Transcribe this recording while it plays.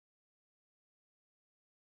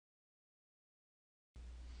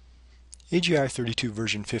AGi32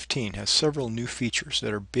 version 15 has several new features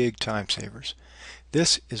that are big time savers.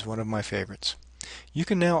 This is one of my favorites. You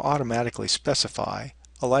can now automatically specify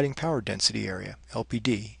a lighting power density area,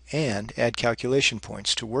 LPD, and add calculation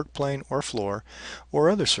points to work plane or floor or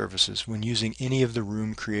other surfaces when using any of the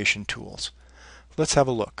room creation tools. Let's have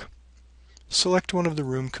a look. Select one of the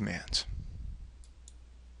room commands.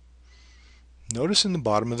 Notice in the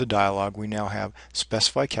bottom of the dialog we now have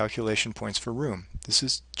specify calculation points for room. This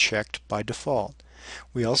is checked by default.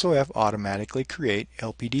 We also have automatically create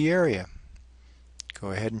LPD area.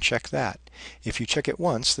 Go ahead and check that. If you check it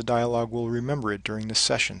once, the dialog will remember it during this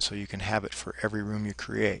session so you can have it for every room you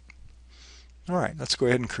create. Alright, let's go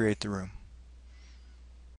ahead and create the room.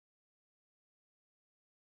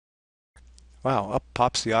 Wow, up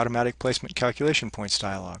pops the automatic placement calculation points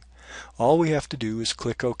dialog. All we have to do is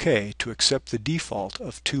click OK to accept the default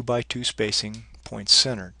of 2x2 spacing, points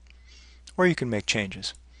centered. Or you can make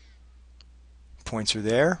changes. Points are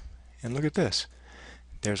there, and look at this.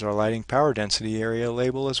 There's our lighting power density area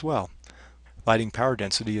label as well. Lighting power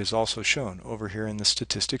density is also shown over here in the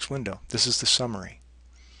statistics window. This is the summary.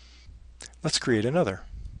 Let's create another.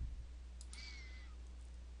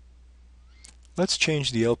 Let's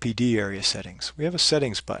change the LPD area settings. We have a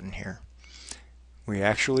settings button here. We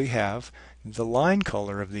actually have the line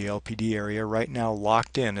color of the LPD area right now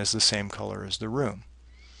locked in as the same color as the room.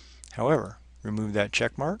 However, remove that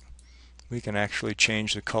check mark. We can actually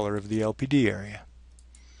change the color of the LPD area.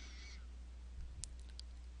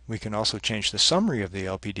 We can also change the summary of the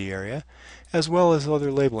LPD area as well as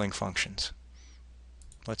other labeling functions.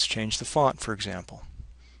 Let's change the font, for example.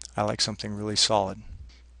 I like something really solid.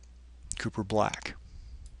 Cooper Black.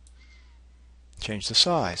 Change the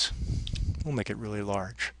size. We'll make it really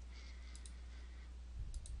large.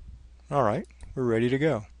 Alright, we're ready to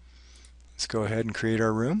go. Let's go ahead and create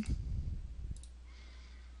our room.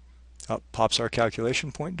 Up pops our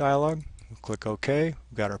calculation point dialog. We'll click OK.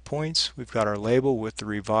 We've got our points. We've got our label with the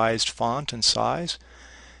revised font and size.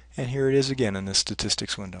 And here it is again in the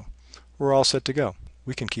statistics window. We're all set to go.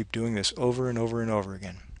 We can keep doing this over and over and over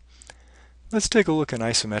again. Let's take a look in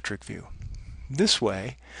isometric view. This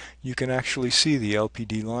way you can actually see the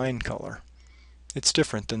LPD line color. It's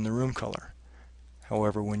different than the room color.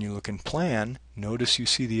 However, when you look in plan, notice you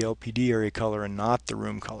see the LPD area color and not the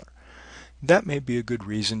room color. That may be a good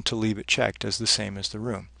reason to leave it checked as the same as the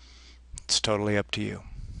room. It's totally up to you.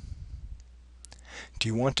 Do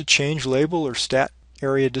you want to change label or stat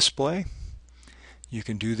area display? You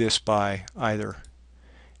can do this by either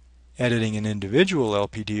editing an individual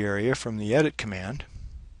LPD area from the edit command,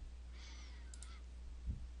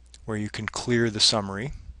 where you can clear the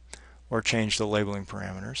summary or change the labeling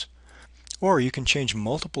parameters, or you can change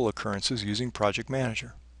multiple occurrences using Project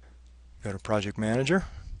Manager. Go to Project Manager.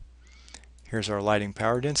 Here's our lighting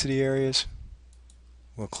power density areas.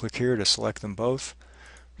 We'll click here to select them both.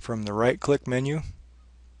 From the right-click menu,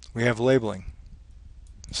 we have labeling.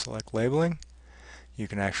 Select labeling. You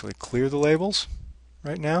can actually clear the labels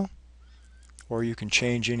right now, or you can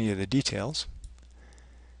change any of the details.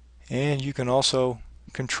 And you can also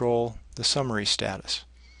control the summary status.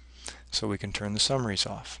 So we can turn the summaries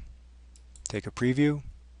off. Take a preview.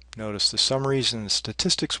 Notice the summaries in the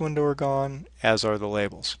statistics window are gone, as are the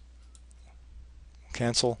labels.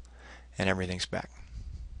 Cancel, and everything's back.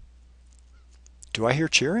 Do I hear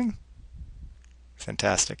cheering?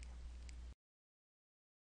 Fantastic.